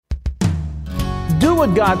do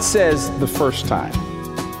what God says the first time.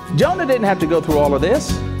 Jonah didn't have to go through all of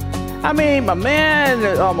this. I mean, my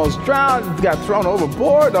man almost drowned, got thrown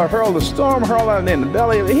overboard, or hurled a storm, hurled out in the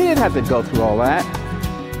belly. He didn't have to go through all that.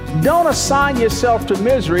 Don't assign yourself to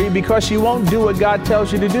misery because you won't do what God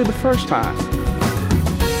tells you to do the first time.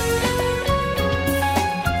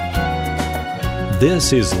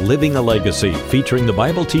 This is Living a Legacy, featuring the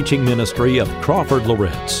Bible teaching ministry of Crawford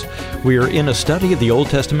Loritts. We are in a study of the Old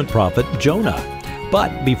Testament prophet Jonah.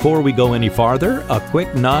 But before we go any farther, a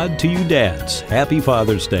quick nod to you dads. Happy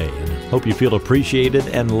Father's Day, and hope you feel appreciated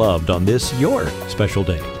and loved on this, your special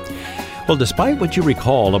day. Well, despite what you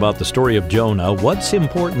recall about the story of Jonah, what's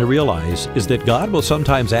important to realize is that God will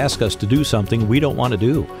sometimes ask us to do something we don't want to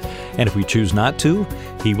do. And if we choose not to,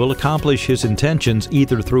 He will accomplish His intentions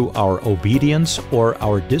either through our obedience or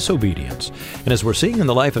our disobedience. And as we're seeing in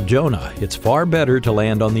the life of Jonah, it's far better to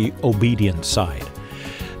land on the obedient side.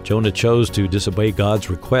 Jonah chose to disobey God's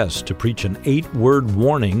request to preach an 8-word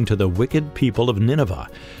warning to the wicked people of Nineveh.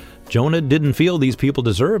 Jonah didn't feel these people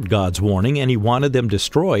deserved God's warning, and he wanted them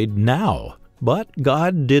destroyed now. But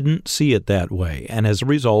God didn't see it that way, and as a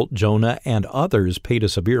result, Jonah and others paid a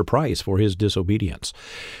severe price for his disobedience.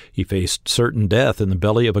 He faced certain death in the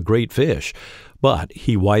belly of a great fish, but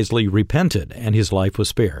he wisely repented, and his life was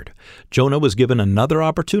spared. Jonah was given another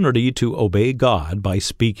opportunity to obey God by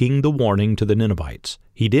speaking the warning to the Ninevites.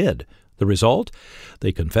 He did. The result?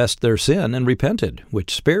 They confessed their sin and repented,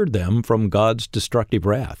 which spared them from God's destructive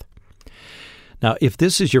wrath. Now, if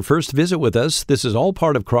this is your first visit with us, this is all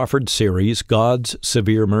part of Crawford's series, God's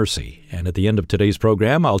Severe Mercy. And at the end of today's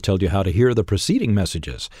program, I'll tell you how to hear the preceding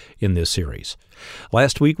messages in this series.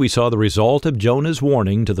 Last week, we saw the result of Jonah's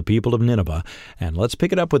warning to the people of Nineveh, and let's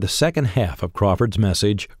pick it up with the second half of Crawford's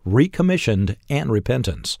message, Recommissioned and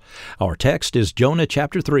Repentance. Our text is Jonah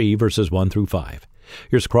chapter 3, verses 1 through 5.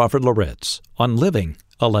 Here's Crawford Loritts on Living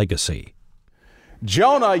a Legacy.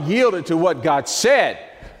 Jonah yielded to what God said.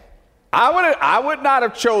 I would not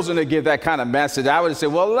have chosen to give that kind of message. I would have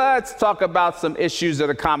said, well, let's talk about some issues that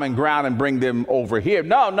are common ground and bring them over here.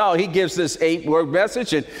 No, he gives this 8-word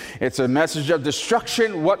message, and it's a message of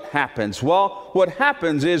destruction. What happens? Well, what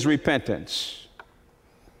happens is repentance.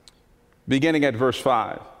 Beginning at verse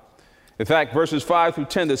 5. In fact, verses 5 through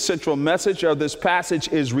 10, the central message of this passage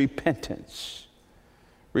is repentance.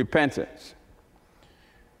 Repentance.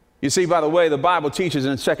 You see, by the way, the Bible teaches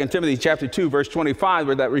in 2 Timothy chapter 2, verse 25,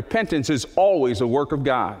 where that repentance is always a work of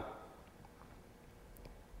God.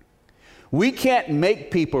 We can't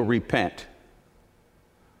make people repent.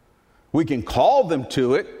 We can call them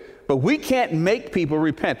to it, but we can't make people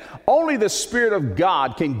repent. Only the Spirit of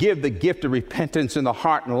God can give the gift of repentance in the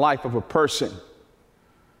heart and life of a person.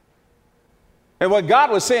 And what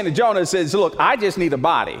God was saying to Jonah is, look, I just need a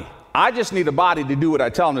body. I just need a body to do what I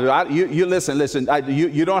tell them to do. You listen.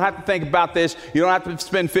 You don't have to think about this. You don't have to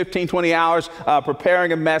spend 15, 20 hours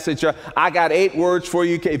preparing a message. I got 8 words for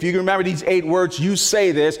you. If you can remember these 8 words, you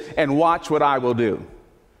say this and watch what I will do.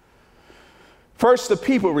 First, the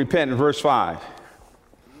people repent in verse 5.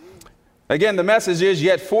 Again, the message is,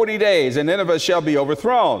 yet 40 days and Nineveh shall be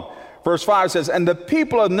overthrown. Verse 5 says, and the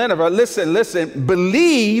people of Nineveh, listen,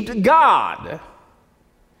 believed God.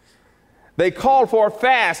 They called for a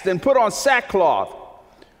fast and put on sackcloth,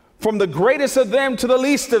 from the greatest of them to the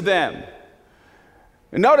least of them.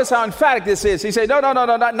 And notice how emphatic this is. He said, no,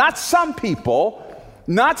 not some people,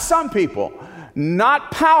 not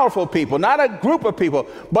powerful people, not a group of people,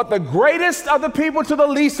 but the greatest of the people to the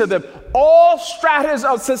least of them. All stratas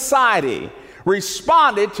of society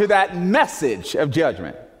responded to that message of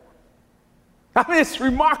judgment. I mean, it's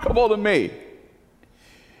remarkable to me.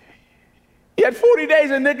 Yet 40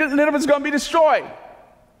 days and Nineveh's going to be destroyed.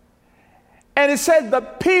 And it said the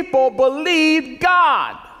people believed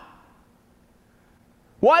God.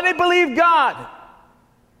 Why did they believe God?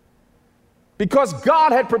 Because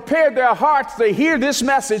God had prepared their hearts to hear this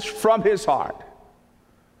message from His heart.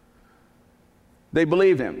 They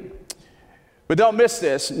believed Him. But don't miss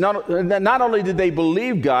this. Not only did they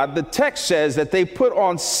believe God, the text says that they put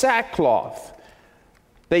on sackcloth.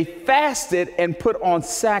 They fasted and put on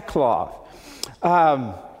sackcloth.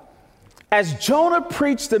 As Jonah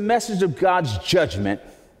preached the message of God's judgment,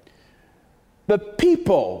 the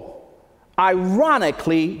people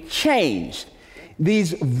ironically changed.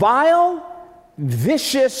 These vile,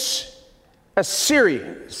 vicious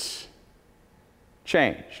Assyrians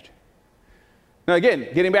changed. Now again,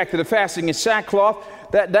 getting back to the fasting and sackcloth,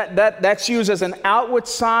 that's used as an outward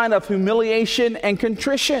sign of humiliation and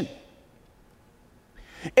contrition.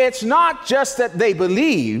 It's not just that they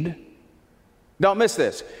believed. Don't miss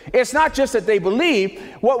this. It's not just that they believed.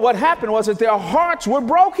 What happened was that their hearts were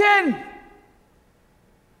broken.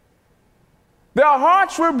 Their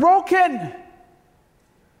hearts were broken.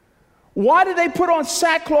 Why did they put on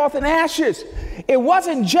sackcloth and ashes? It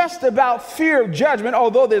wasn't just about fear of judgment,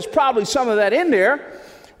 although there's probably some of that in there.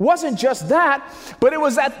 It wasn't just that, but it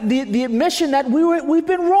was that the admission that we've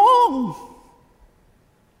been wrong.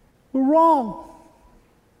 We're wrong.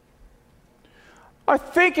 Our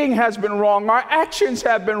thinking has been wrong. Our actions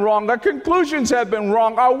have been wrong. Our conclusions have been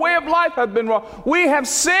wrong. Our way of life has been wrong. We have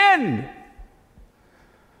sinned.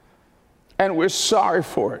 And we're sorry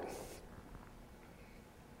for it.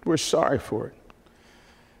 We're sorry for it.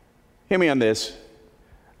 Hear me on this.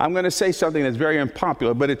 I'm going to say something that's very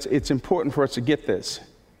unpopular, but it's important for us to get this.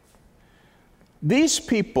 These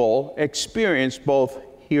people experience both,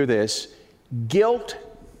 hear this, guilt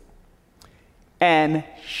and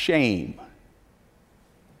shame.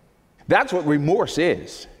 That's what remorse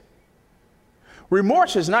is.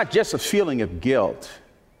 Remorse is not just a feeling of guilt,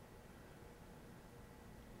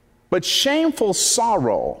 but shameful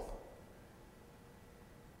sorrow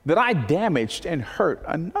that I damaged and hurt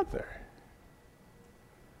another.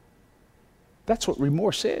 That's what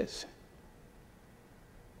remorse is.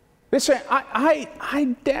 They say,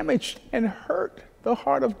 I damaged and hurt the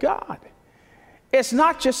heart of God. It's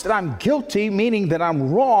not just that I'm guilty, meaning that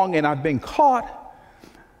I'm wrong and I've been caught.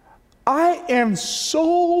 I am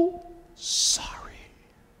so sorry.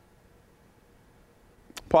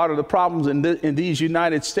 Part of the problems in these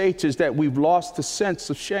United States is that we've lost the sense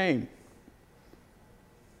of shame.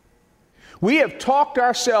 We have talked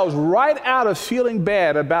ourselves right out of feeling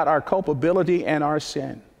bad about our culpability and our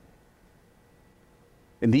sin.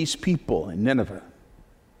 And these people in Nineveh,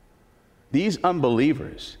 these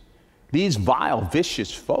unbelievers, these vile,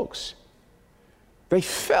 vicious folks, they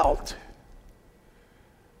felt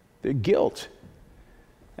their guilt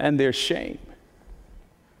and their shame.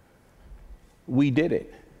 We did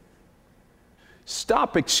it.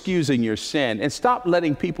 Stop excusing your sin and stop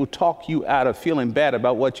letting people talk you out of feeling bad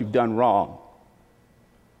about what you've done wrong.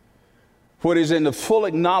 For it is in the full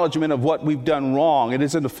acknowledgement of what we've done wrong. It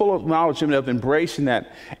is in the full acknowledgement of embracing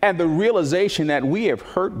that and the realization that we have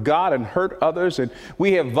hurt God and hurt others and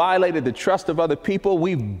we have violated the trust of other people.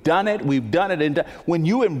 We've done it. And when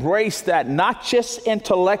you embrace that, not just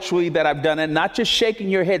intellectually that I've done it, not just shaking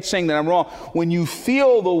your head saying that I'm wrong, when you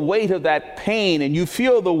feel the weight of that pain and you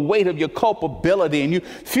feel the weight of your culpability and you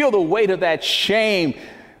feel the weight of that shame,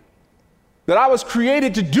 that I was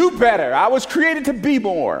created to do better. I was created to be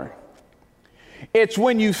more. It's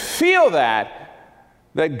when you feel that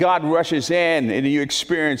God rushes in and you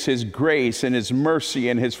experience his grace and his mercy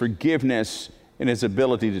and his forgiveness and his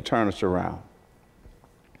ability to turn us around.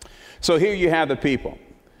 So here you have the people.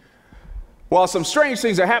 While some strange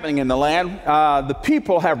things are happening in the land, the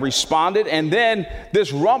people have responded, and then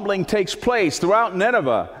this rumbling takes place throughout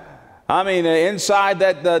Nineveh. I mean, inside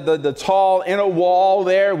that the tall inner wall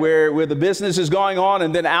there where the business is going on,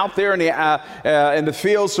 and then out there in the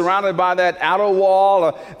field surrounded by that outer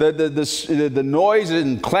wall, the noise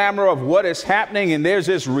and clamor of what is happening, and there's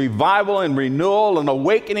this revival and renewal and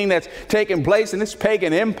awakening that's taking place in this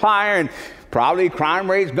pagan empire, and probably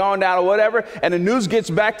crime rates going down or whatever, and the news gets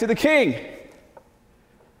back to the king.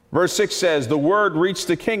 Verse 6 says, the word reached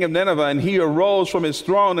the king of Nineveh, and he arose from his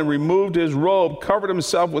throne and removed his robe, covered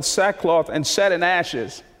himself with sackcloth, and sat in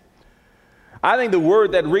ashes. I think the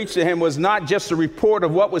word that reached to him was not just a report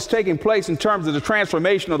of what was taking place in terms of the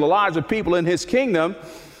transformation of the lives of people in his kingdom,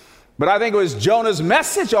 but I think it was Jonah's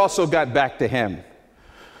message also got back to him.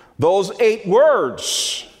 Those 8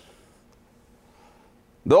 words.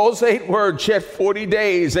 Those 8 words, yet 40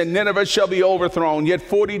 days and Nineveh shall be overthrown. Yet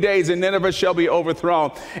 40 days and Nineveh shall be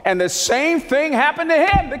overthrown. And the same thing happened to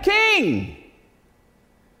him, the king.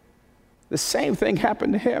 The same thing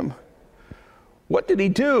happened to him. What did he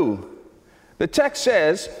do? The text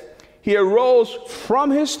says he arose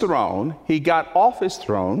from his throne. He got off his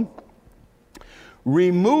throne,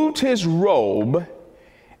 removed his robe,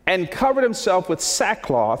 and covered himself with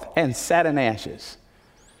sackcloth and sat in ashes.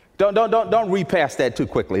 Don't read past that too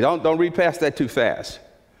quickly. Don't read past that too fast.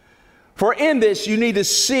 For in this, you need to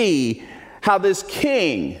see how this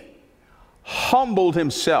king humbled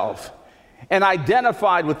himself and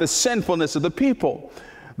identified with the sinfulness of the people.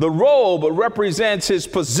 The robe represents his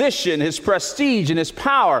position, his prestige, and his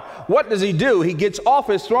power. What does he do? He gets off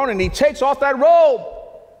his throne and he takes off that robe.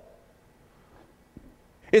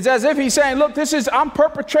 It's as if he's saying, look, I'm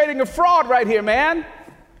perpetrating a fraud right here, man.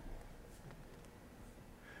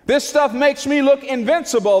 This stuff makes me look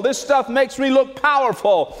invincible. This stuff makes me look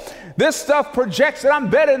powerful. This stuff projects that I'm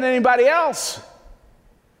better than anybody else.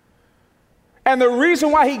 And the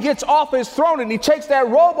reason why he gets off his throne and he takes that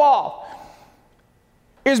robe off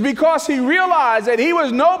is because he realized that he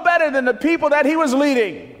was no better than the people that he was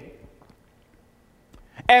leading.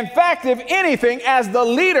 In fact, if anything, as the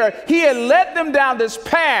leader, he had led them down this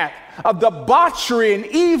path of debauchery and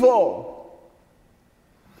evil.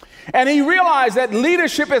 And he realized that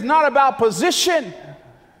leadership is not about position.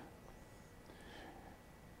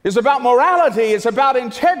 It's about morality. It's about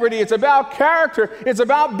integrity. It's about character. It's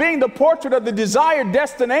about being the portrait of the desired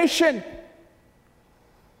destination.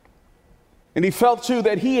 And he felt too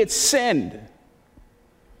that he had sinned.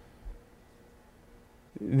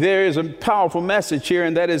 There is a powerful message here,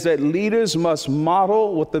 and that is that leaders must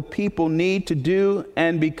model what the people need to do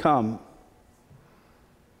and become.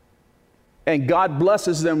 And God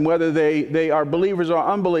blesses them whether they are believers or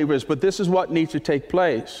unbelievers, but this is what needs to take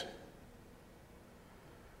place.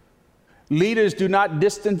 Leaders do not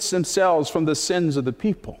distance themselves from the sins of the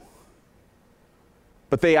people,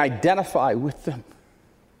 but they identify with them.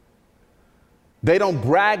 They don't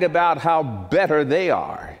brag about how better they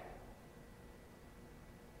are.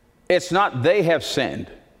 It's not they have sinned,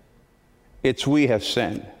 it's we have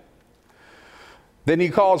sinned. Then he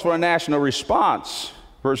calls for a national response.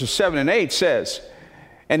 Verses 7 and 8 says,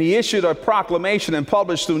 "And he issued a proclamation and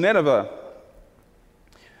published through Nineveh,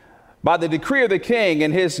 by the decree of the king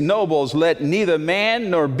and his nobles, let neither man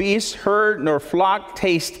nor beast, herd nor flock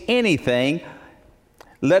taste anything.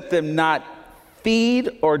 Let them not feed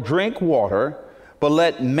or drink water, but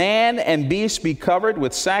let man and beast be covered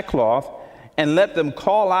with sackcloth, and let them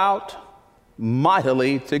call out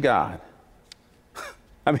mightily to God."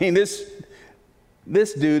 I mean, this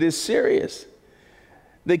dude is serious.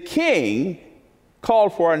 The king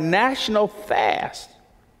called for a national fast,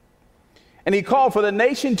 and he called for the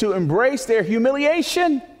nation to embrace their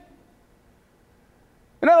humiliation.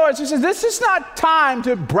 In other words, he says, this is not time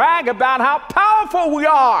to brag about how powerful we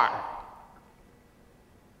are.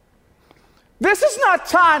 This is not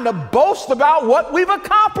time to boast about what we've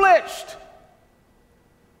accomplished.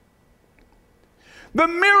 The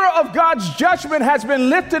mirror of God's judgment has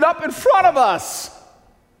been lifted up in front of us.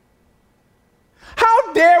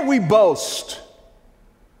 How dare we boast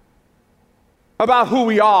about who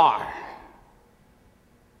we are?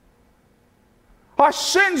 Our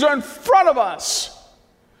sins are in front of us.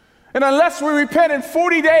 And unless we repent in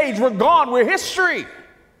 40 days, we're gone. We're history.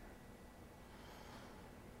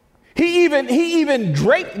 He even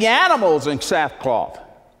draped the animals in sackcloth.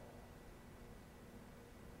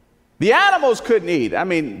 The animals couldn't eat. I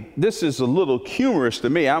mean, this is a little humorous to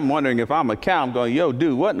me. I'm wondering if I'm a cow, I'm going, yo,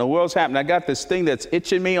 dude, what in the world's happening? I got this thing that's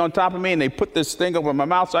itching me on top of me, and they put this thing over my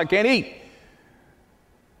mouth so I can't eat.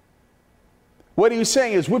 What he was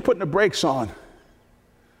saying is, we're putting the brakes on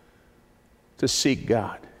to seek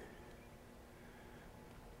God.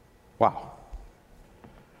 Wow.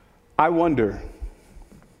 I wonder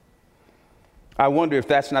if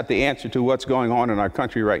that's not the answer to what's going on in our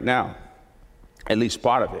country right now, at least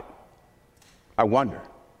part of it. I wonder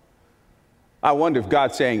if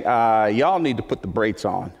God's saying, y'all need to put the brakes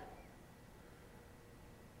on.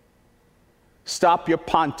 Stop your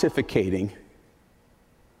pontificating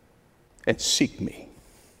and seek me.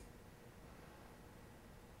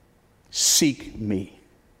 Seek me.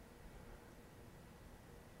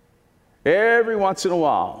 Every once in a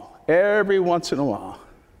while,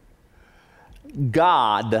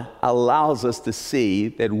 God allows us to see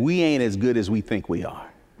that we ain't as good as we think we are.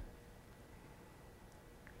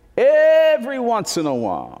 Every once in a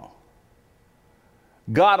while,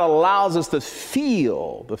 God allows us to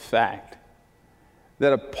feel the fact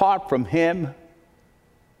that apart from him,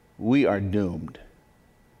 we are doomed.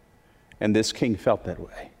 And this king felt that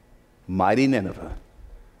way. Mighty Nineveh.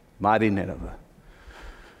 Mighty Nineveh.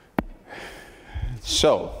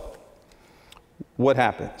 So, what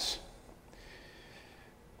happens?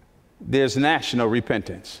 There's national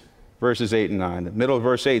repentance. Verses 8 and 9. The middle of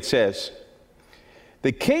verse 8 says,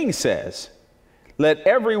 the king says, let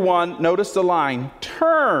everyone, notice the line,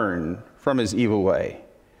 turn from his evil way,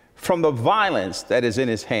 from the violence that is in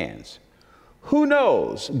his hands. Who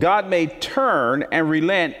knows? God may turn and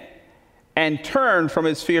relent and turn from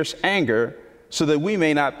his fierce anger so that we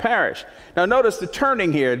may not perish. Now notice the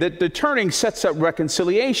turning here. The turning sets up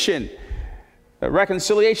reconciliation.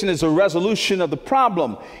 Reconciliation is a resolution of the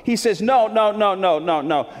problem. He says, no.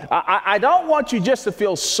 I don't want you just to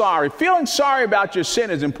feel sorry. Feeling sorry about your sin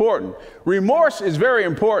is important. Remorse is very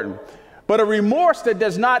important. But a remorse that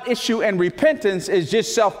does not issue in repentance is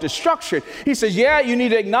just self-destruction. He says, yeah, you need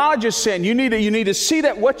to acknowledge your sin. You need to see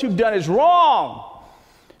that what you've done is wrong.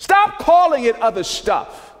 Stop calling it other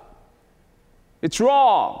stuff. It's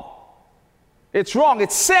wrong. It's wrong.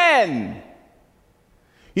 It's sin.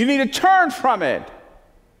 You need to turn from it.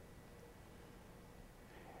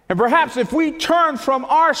 And perhaps if we turn from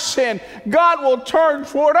our sin, God will turn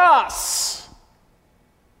toward us.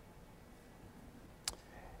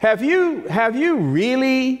 Have you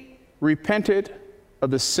really repented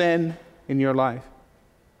of the sin in your life?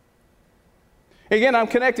 Again, I'm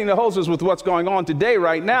connecting the hoses with what's going on today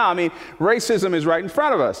right now. I mean, racism is right in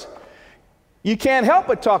front of us. You can't help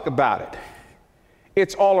but talk about it.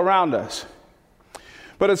 It's all around us.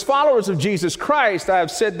 But as followers of Jesus Christ, I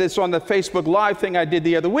have said this on the Facebook Live thing I did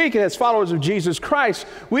the other week, as followers of Jesus Christ,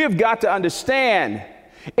 we have got to understand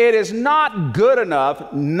it is not good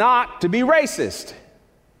enough not to be racist.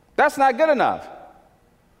 That's not good enough.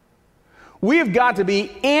 We've got to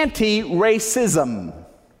be anti-racism,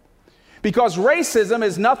 because racism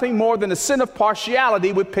is nothing more than a sin of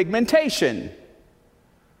partiality with pigmentation.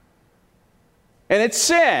 And it's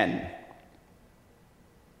sin.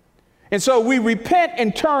 And so we repent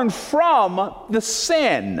and turn from the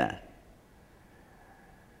sin,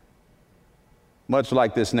 much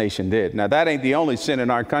like this nation did. Now, that ain't the only sin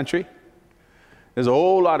in our country. There's a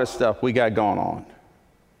whole lot of stuff we got going on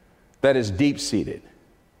that is deep-seated.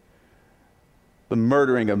 The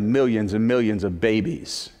murdering of millions and millions of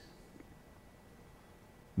babies,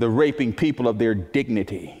 the raping people of their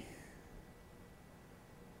dignity,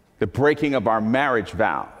 the breaking of our marriage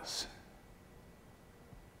vows.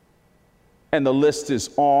 And the list is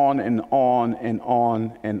on and on and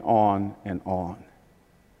on and on and on.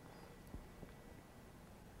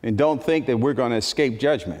 And don't think that we're going to escape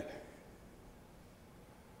judgment.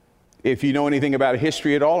 If you know anything about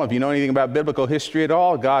history at all, if you know anything about biblical history at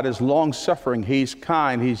all, God is long-suffering. He's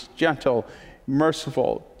kind. He's gentle,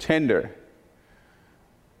 merciful, tender.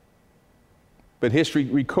 But history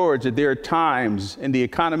records that there are times in the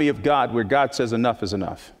economy of God where God says enough is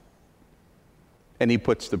enough. And he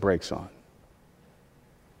puts the brakes on.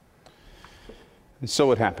 And so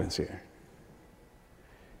what happens here?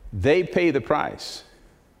 They pay the price.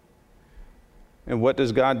 And what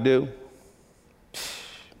does God do?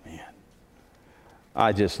 Man,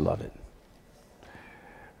 I just love it.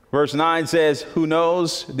 Verse 9 says, who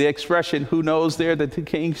knows? The expression who knows there that the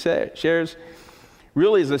king shares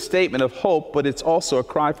really is a statement of hope, but it's also a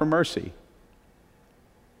cry for mercy.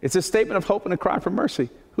 It's a statement of hope and a cry for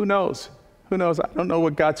mercy. Who knows? Who knows? I don't know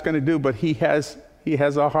what God's going to do, but he has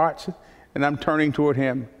our hearts. And I'm turning toward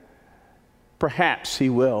him. Perhaps he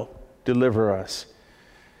will deliver us.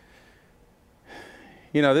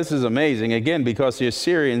 You know, this is amazing, again, because the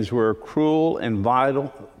Assyrians were cruel and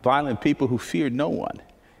violent people who feared no one.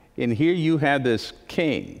 And here you have this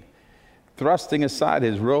king thrusting aside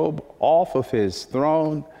his robe off of his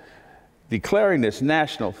throne, declaring this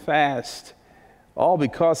national fast, all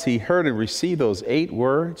because he heard and received those 8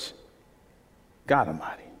 words. God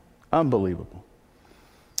Almighty, unbelievable.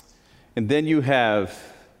 And then you have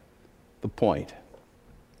the point,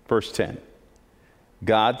 verse 10,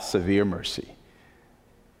 God's severe mercy.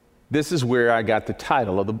 This is where I got the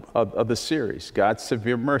title of the series, God's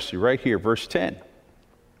severe mercy, right here, verse 10.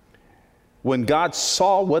 When God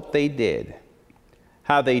saw what they did,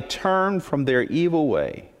 how they turned from their evil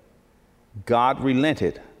way, God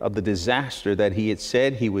relented of the disaster that he had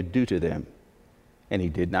said he would do to them, and he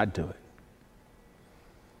did not do it.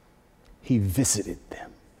 He visited them.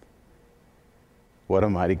 What a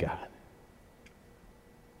mighty God.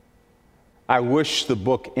 I wish the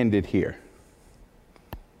book ended here.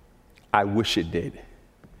 I wish it did.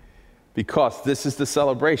 Because this is the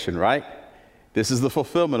celebration, right? This is the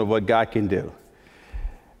fulfillment of what God can do.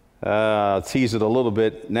 I'll tease it a little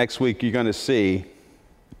bit. Next week, you're going to see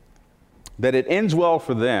that it ends well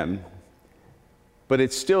for them, but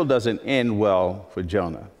it still doesn't end well for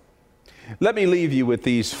Jonah. Let me leave you with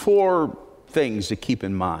these 4 things to keep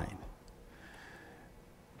in mind.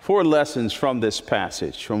 4 lessons from this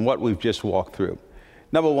passage, from what we've just walked through.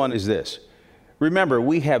 Number 1 is this. Remember,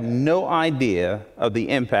 we have no idea of the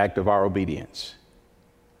impact of our obedience.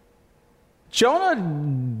 Jonah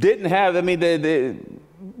didn't have, it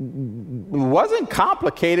wasn't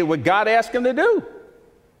complicated what God asked him to do.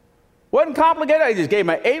 Wasn't complicated. He just gave him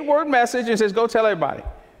an 8-word message and says, go tell everybody.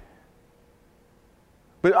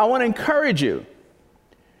 But I want to encourage you.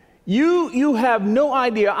 You have no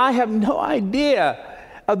idea, I have no idea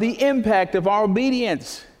of the impact of our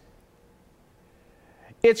obedience.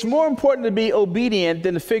 It's more important to be obedient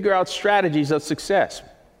than to figure out strategies of success.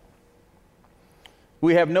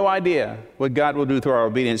 We have no idea what God will do through our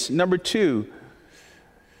obedience. Number 2,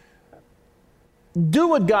 do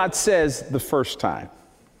what God says the first time.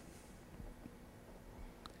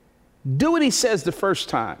 Do what he says the first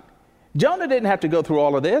time. Jonah didn't have to go through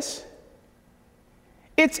all of this.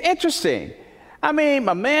 It's interesting. I mean,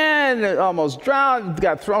 my man almost drowned,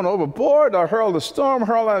 got thrown overboard, or hurled a storm,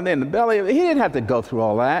 hurled out in the belly. He didn't have to go through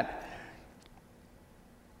all that.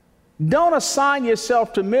 Don't assign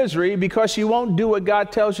yourself to misery because you won't do what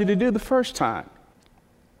God tells you to do the first time.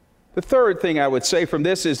 The third thing I would say from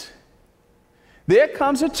this is, there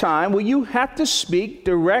comes a time where you have to speak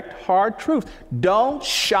direct, hard truth. Don't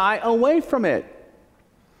shy away from it.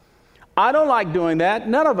 I don't like doing that.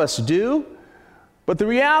 None of us do. But the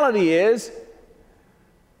reality is,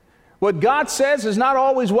 what God says is not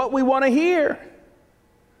always what we want to hear.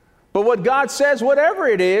 But what God says, whatever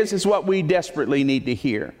it is what we desperately need to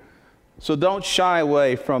hear. So don't shy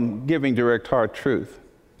away from giving direct, hard truth.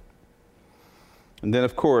 And then,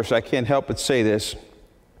 of course, I can't help but say this.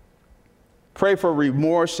 Pray for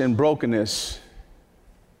remorse and brokenness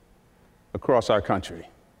across our country.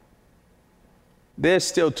 There's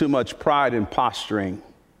still too much pride and posturing.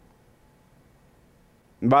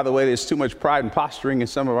 And by the way, there's too much pride and posturing in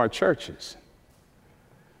some of our churches.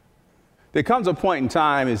 There comes a point in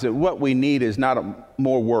time is that what we need is not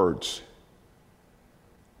more words.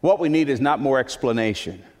 What we need is not more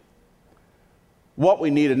explanation. What we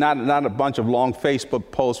need is not a bunch of long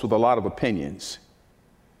Facebook posts with a lot of opinions.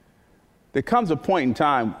 There comes a point in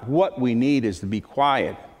time, what we need is to be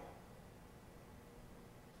quiet.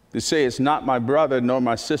 To say, it's not my brother nor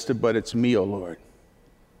my sister, but it's me, O Lord.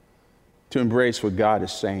 To embrace what God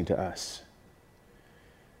is saying to us.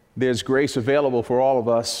 There's grace available for all of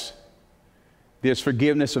us. There's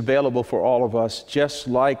forgiveness available for all of us, just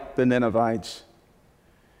like the Ninevites.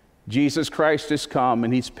 Jesus Christ has come,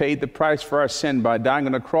 and he's paid the price for our sin by dying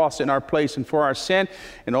on the cross in our place and for our sin.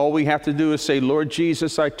 And all we have to do is say, Lord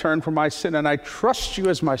Jesus, I turn from my sin, and I trust you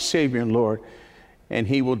as my Savior and Lord, and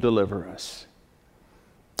he will deliver us.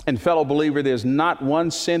 And fellow believer, there's not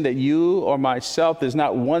one sin that you or myself, there's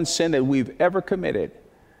not one sin that we've ever committed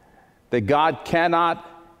that God cannot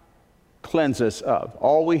cleanse us of.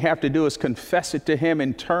 All we have to do is confess it to him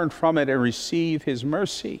and turn from it and receive his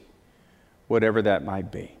mercy, whatever that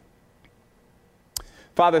might be.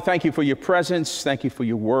 Father, thank you for your presence. Thank you for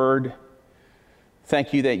your word.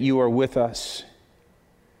 Thank you that you are with us.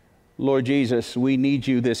 Lord Jesus, we need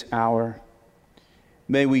you this hour.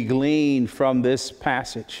 May we glean from this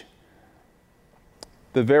passage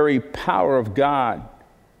the very power of God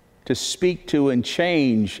to speak to and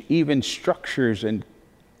change even structures and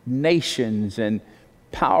nations and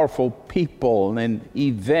powerful people and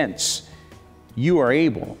events. You are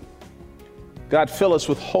able. God, fill us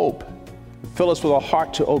with hope. Fill us with a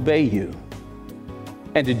heart to obey you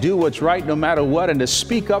and to do what's right no matter what, and to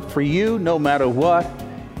speak up for you no matter what.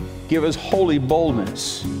 Give us holy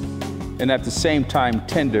boldness and at the same time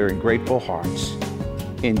tender and grateful hearts.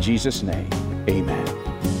 In Jesus' name, amen.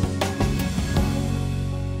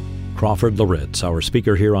 Crawford Loritts, our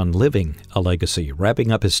speaker here on Living a Legacy,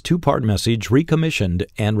 wrapping up his two-part message, Recommissioned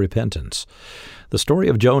and Repentance. The story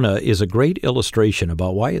of Jonah is a great illustration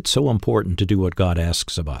about why it's so important to do what God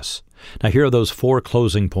asks of us. Now, here are those 4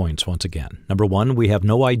 closing points once again. Number 1, we have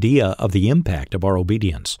no idea of the impact of our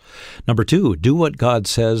obedience. Number 2, do what God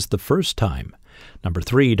says the first time. Number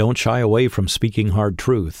 3, don't shy away from speaking hard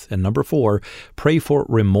truth. And number 4, pray for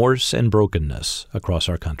remorse and brokenness across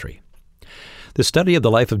our country. The study of the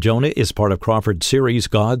life of Jonah is part of Crawford's series,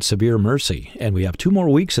 God's Severe Mercy, and we have 2 more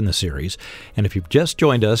weeks in the series. And if you've just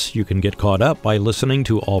joined us, you can get caught up by listening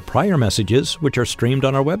to all prior messages, which are streamed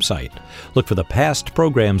on our website. Look for the past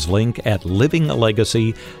programs link at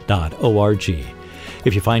livingalegacy.org.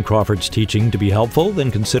 If you find Crawford's teaching to be helpful, then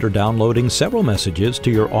consider downloading several messages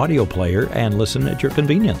to your audio player and listen at your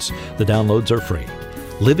convenience. The downloads are free.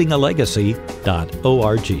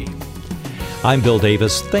 livingalegacy.org. I'm Bill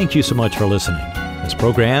Davis. Thank you so much for listening. This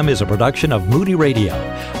program is a production of Moody Radio,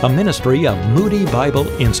 a ministry of Moody Bible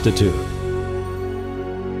Institute.